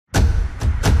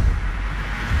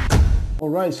All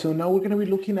right, so now we're going to be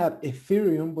looking at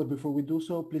Ethereum, but before we do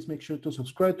so, please make sure to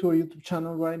subscribe to our YouTube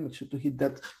channel, right? Make sure to hit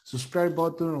that subscribe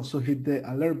button, also hit the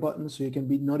alert button so you can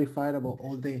be notified about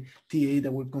all the TA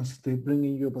that we're constantly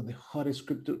bringing you about the hottest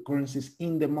cryptocurrencies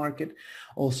in the market.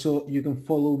 Also, you can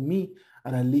follow me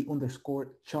at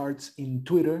 @Ali_charts in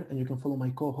Twitter, and you can follow my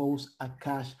co-host at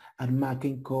Cash at Mac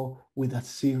 & Co with a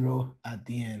 0 at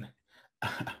the end.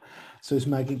 So it's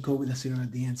Mac & Co with a 0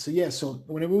 at the end. So yeah, so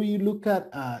whenever we look at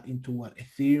into what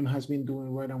Ethereum has been doing,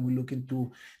 right, and we look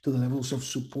into the levels of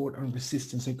support and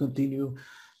resistance, I continue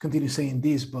saying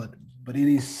this, but it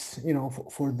is, you know,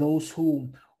 for those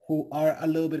who are a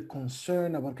little bit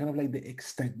concerned about kind of like the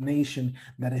stagnation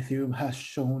that Ethereum has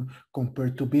shown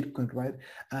compared to Bitcoin, right?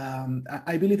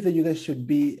 I believe that you guys should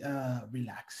be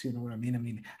relaxed. You know what I mean? I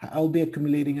mean, I'll be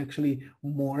accumulating actually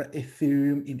more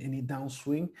Ethereum in any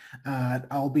downswing.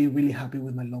 I'll be really happy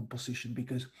with my long position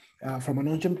because from an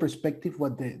on-chain perspective,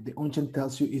 what the on-chain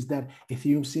tells you is that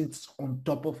Ethereum sits on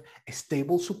top of a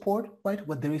stable support, right?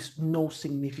 But there is no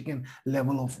significant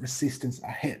level of resistance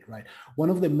ahead, right? One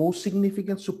of the most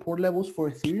significant support levels for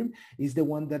Ethereum is the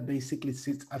one that basically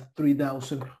sits at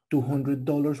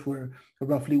 $3,200, where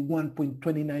roughly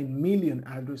 1.29 million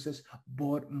addresses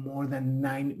bought more than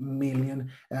 9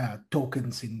 million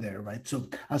tokens in there, right? So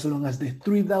as long as the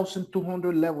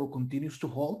 3,200 level continues to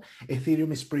hold,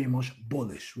 Ethereum is pretty much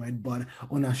bullish, right? But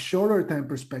on a shorter time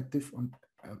perspective,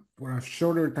 or a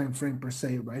shorter time frame per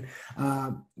se, right?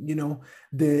 You know,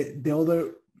 the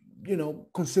other, you know,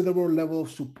 considerable level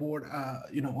of support,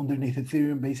 you know, underneath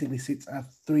Ethereum basically sits at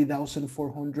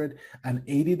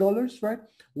 $3,480, right?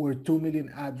 Where 2 million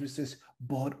addresses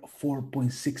bought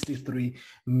 4.63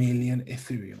 million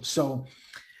Ethereum. So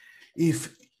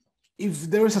if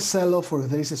there is a sell-off or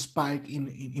there is a spike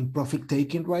in profit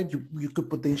taking, right, you could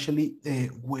potentially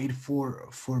wait for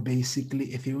basically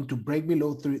Ethereum to break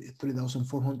below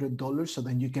 $3,400, so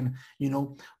then you can, you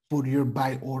know, put your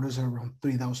buy orders around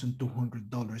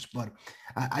 $3,200. But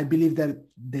I believe that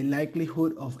the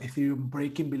likelihood of Ethereum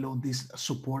breaking below this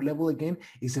support level again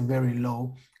is very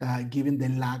low, given the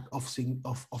lack of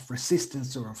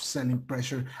resistance or of selling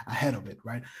pressure ahead of it,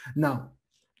 right? Now,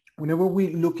 whenever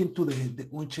we look into the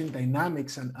on-chain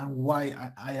dynamics and why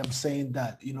I am saying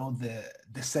that, you know, the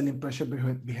selling pressure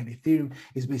behind Ethereum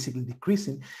is basically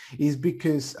decreasing, is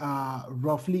because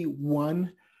roughly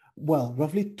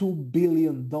 $2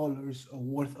 billion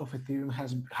worth of Ethereum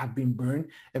have been burned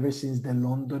ever since the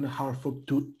London hard fork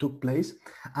took place,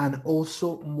 and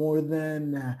also more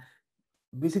than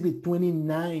basically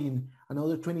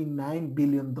another $29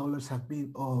 billion have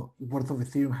been worth of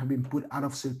Ethereum have been put out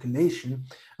of circulation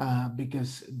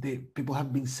because people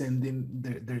have been sending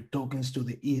their tokens to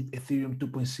the Ethereum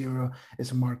 2.0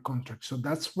 smart contract. So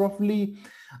that's roughly,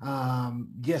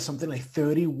 something like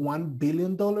 $31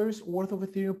 billion worth of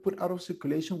Ethereum put out of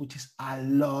circulation, which is a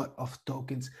lot of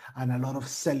tokens and a lot of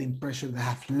selling pressure that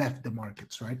have left the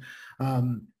markets, right?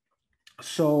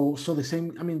 So the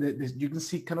same, I mean, you can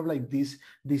see kind of like this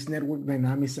network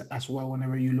dynamics as well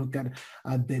whenever you look at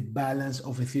the balance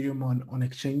of Ethereum on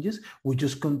exchanges, which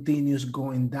just continues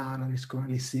going down and is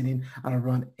currently sitting at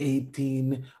around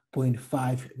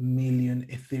 18.5 million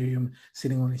Ethereum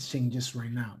sitting on exchanges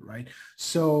right now, right?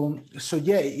 So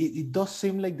yeah, it does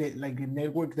seem like the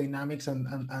network dynamics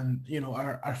and you know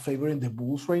are favoring the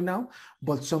bulls right now.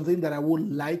 But something that I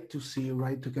would like to see,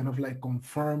 right, to kind of like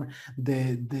confirm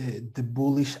the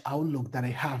bullish outlook that I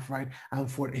have, right, and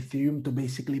for Ethereum to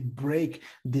basically break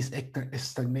this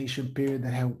stagnation period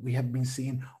that we have been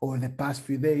seeing over the past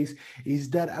few days, is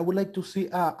that I would like to see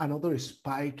another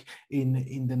spike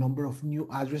in the number of new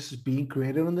addresses being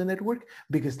created on the network,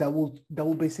 because that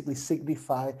will basically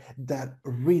signify that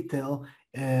retail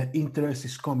interest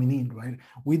is coming in, right?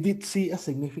 We did see a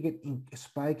significant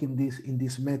spike in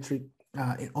this metric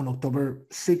on October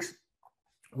 6th,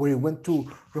 where it went to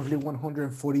roughly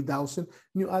 140,000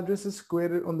 new addresses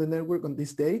created on the network on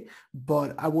this day.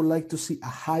 But I would like to see a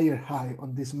higher high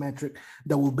on this metric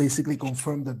that will basically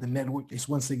confirm that the network is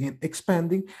once again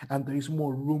expanding and there is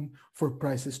more room for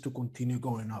prices to continue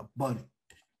going up. But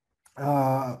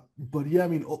yeah, I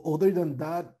mean, other than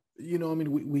that, you know, I mean,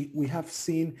 we have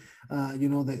seen, you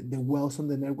know, the wells on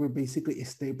the network basically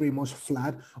stay pretty much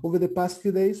flat over the past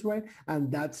few days, right?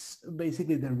 And that's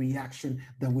basically the reaction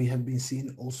that we have been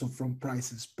seeing also from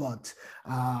prices. But,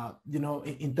 you know,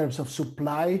 in terms of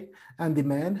supply and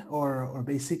demand, or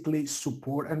basically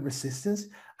support and resistance,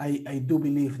 I do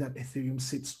believe that Ethereum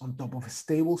sits on top of a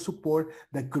stable support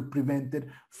that could prevent it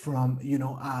from, you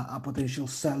know, a potential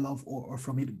sell-off or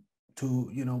from it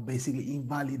to basically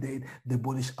invalidate the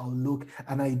bullish outlook,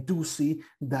 and I do see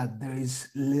that there is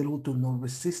little to no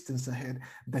resistance ahead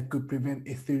that could prevent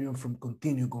Ethereum from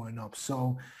continue going up.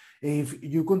 So if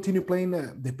you continue playing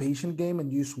the patient game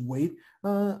and you just wait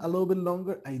a little bit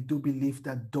longer, I do believe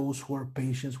that those who are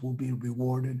patient will be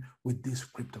rewarded with this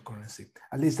cryptocurrency.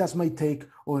 At least that's my take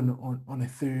on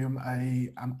Ethereum.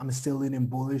 I'm still leaning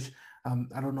bullish.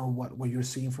 I don't know what you're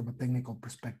seeing from a technical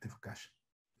perspective, Akash.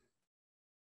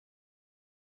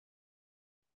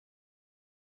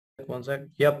 One sec.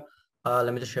 Yep.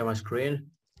 Let me just share my screen.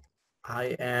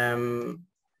 I am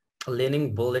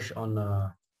leaning bullish on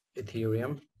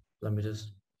Ethereum. Let me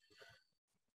just.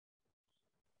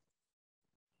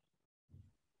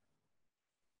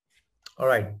 All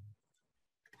right.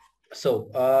 So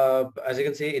as you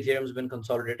can see, Ethereum has been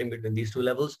consolidating between these two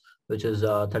levels, which is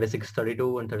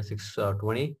 3632 and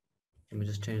 3620. Let me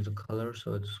just change the color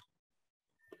so it's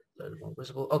a little more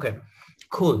visible. Okay,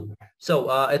 cool. So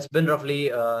it's been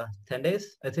roughly 10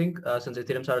 days, I think, since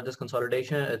Ethereum started this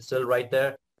consolidation. It's still right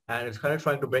there, and it's kind of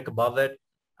trying to break above it.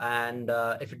 And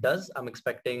if it does, I'm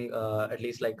expecting at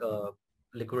least like a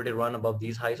liquidity run above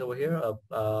these highs over here,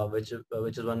 which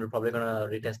is when we're probably gonna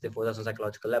retest the 4,000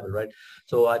 psychological level, right?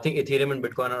 So I think Ethereum and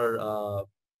Bitcoin are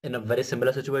in a very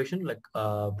similar situation. Like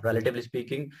relatively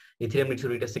speaking, Ethereum needs to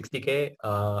retest 60K.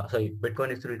 Sorry, Bitcoin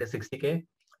needs to retest 60K.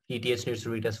 ETH needs to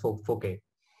retest 4K.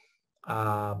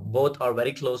 Both are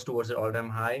very close towards the all-time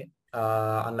high,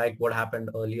 unlike what happened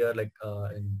earlier, like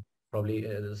in probably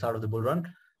the start of the bull run.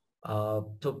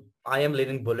 So I am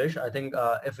leaning bullish. I think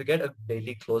if we get a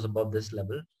daily close above this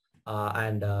level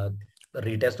and a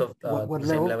retest of what the level?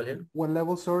 same level here. What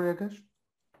level, sorry, Akash?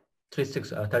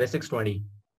 3620.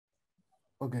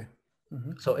 Okay.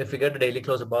 Mm-hmm. So if we get a daily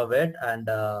close above it and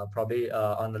probably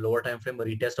on the lower time frame, a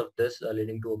retest of this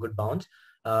leading to a good bounce,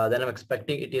 then I'm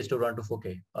expecting ETH to run to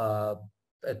 4K.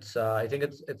 I think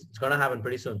it's gonna happen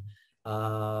pretty soon.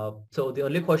 So the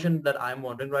only question that I'm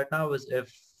wondering right now is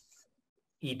if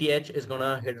ETH is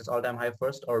gonna hit its all-time high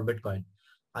first or Bitcoin.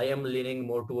 I am leaning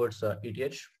more towards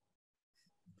ETH.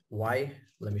 Why?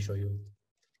 Let me show you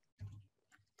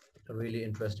a really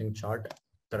interesting chart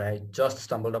that I just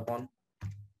stumbled upon.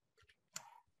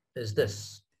 Is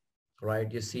this,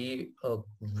 right? You see a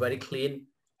very clean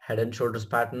head and shoulders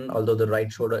pattern, although the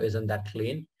right shoulder isn't that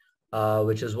clean,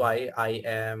 which is why I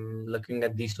am looking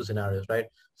at these two scenarios, right?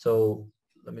 So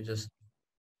let me just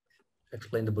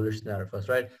explain the bullish scenario first,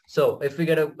 right? So if we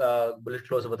get a bullish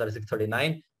close over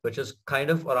 3639, which is kind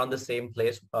of around the same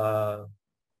place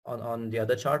on the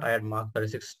other chart, I had marked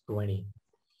 3620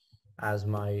 as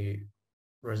my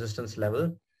resistance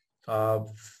level.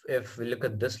 If we look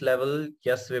at this level,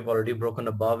 yes, we've already broken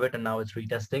above it and now it's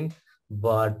retesting.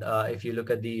 But if you look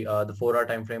at the 4-hour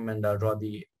time frame and draw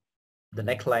the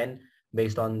neckline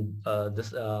based on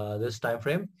this time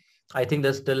frame, I think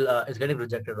there's still it's getting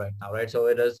rejected right now, right? So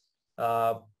it is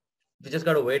we just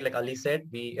got to wait. Like Ali said,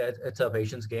 it's a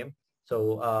patience game.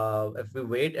 So if we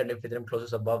wait and if Ethereum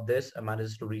closes above this and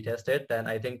manages to retest it, then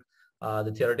I think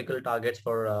the theoretical targets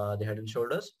for the head and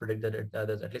shoulders predict that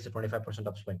there's at least a 25%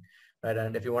 upswing, right?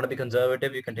 And if you want to be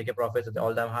conservative, you can take your profits at the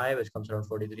all-time high, which comes around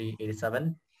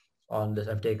 43.87 on this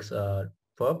FTX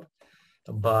perp.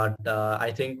 But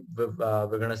I think we're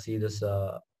going to see this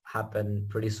happen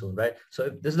pretty soon, right? So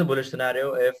if this is the bullish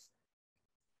scenario. If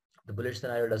the bullish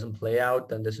scenario doesn't play out,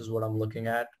 then this is what I'm looking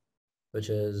at, which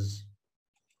is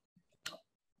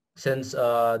since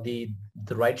the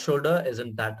right shoulder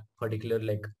isn't that particularly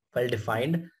like well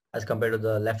defined as compared to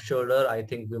the left shoulder, I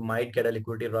think we might get a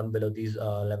liquidity run below these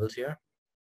levels here.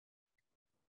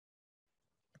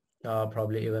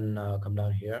 Probably even come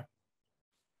down here.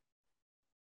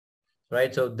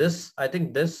 Right. So this, I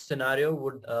think this scenario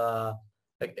would,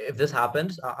 like if this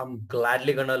happens, I'm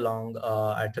gladly gonna long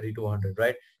at 3200,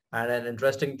 right? And an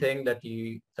interesting thing that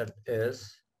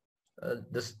is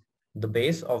the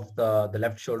base of the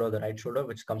left shoulder, the right shoulder,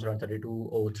 which comes around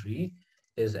 3203,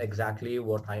 is exactly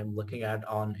what I am looking at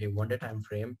on a 1-day time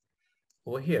frame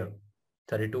over here,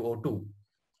 3202,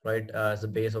 right? As the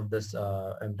base of this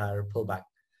entire pullback.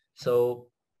 So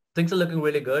things are looking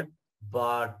really good,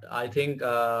 but I think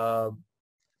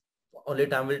only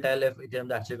time will tell if Ethereum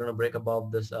is actually going to break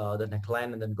above this the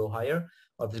neckline and then go higher,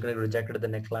 or if it's going to get rejected at the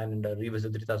neckline and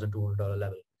revisit the $3,200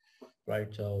 level, right?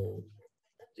 So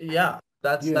yeah,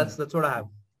 that's what I have.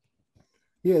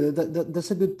 Yeah, that's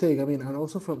a good thing. I mean, and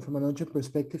also from an object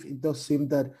perspective, it does seem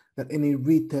that any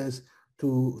retest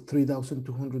to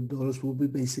 $3,200 will be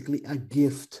basically a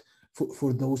gift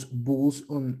for those bulls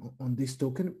on this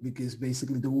token, because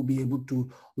basically they will be able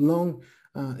to long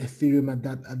Ethereum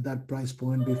at that price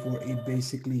point before it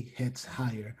basically heads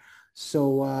higher.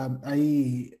 So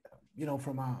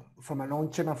from an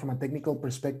on-chain and from a technical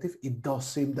perspective, it does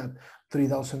seem that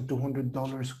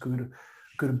 $3,200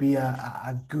 could be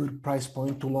a good price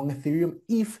point to long Ethereum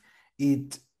if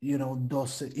it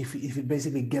if it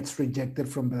basically gets rejected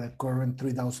from the current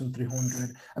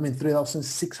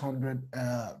 3,600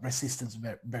 resistance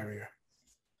barrier.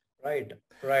 Right.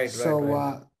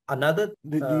 So Another,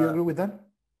 do you agree with that?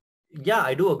 yeah,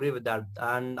 I do agree with that.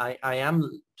 And I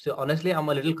am, so honestly, I'm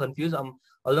a little confused.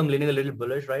 Although I'm leaning a little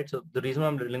bullish, right? So the reason why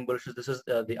I'm leaning bullish is this is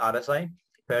the RSI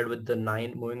paired with the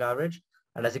 9 moving average.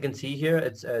 And as you can see here,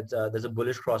 it's there's a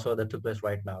bullish crossover that took place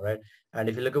right now, right? And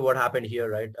if you look at what happened here,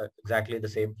 right, exactly the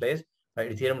same place, right?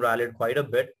 Ethereum rallied quite a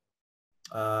bit.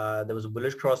 There was a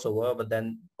bullish crossover, but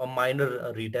then a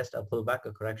minor retest, a pullback,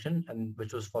 a correction, and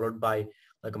which was followed by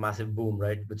like a massive boom,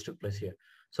 right, which took place here.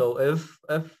 So if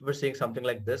we're seeing something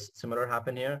like this similar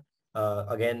happen here,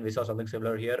 again we saw something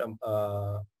similar here,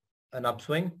 an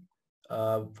upswing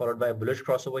followed by a bullish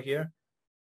crossover here.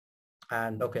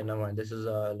 And okay, never mind. This is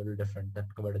a little different than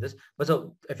compared to this. But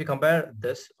so if you compare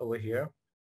this over here,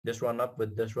 this run up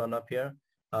with this run up here,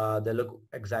 they look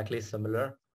exactly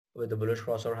similar with the bullish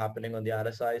crossover happening on the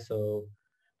RSI. So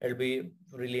it'll be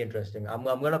really interesting. I'm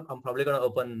probably gonna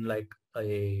open like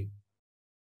a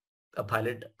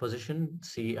pilot position,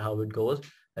 see how it goes.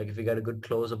 Like if we get a good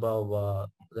close above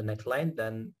the neckline,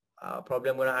 then probably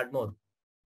I'm gonna add more.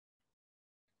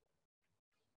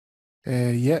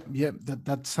 Yeah,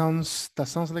 that sounds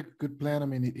like a good plan. I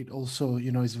mean, it also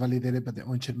is validated by the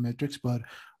on-chain metrics, but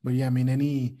yeah, I mean,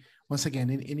 any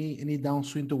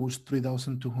downswing towards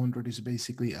 3,200 is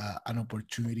basically an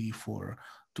opportunity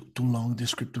to long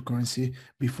this cryptocurrency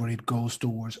before it goes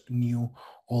towards new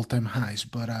all-time highs.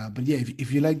 But yeah,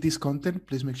 if you like this content,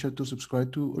 please make sure to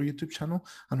subscribe to our YouTube channel,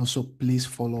 and also please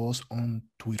follow us on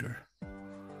Twitter.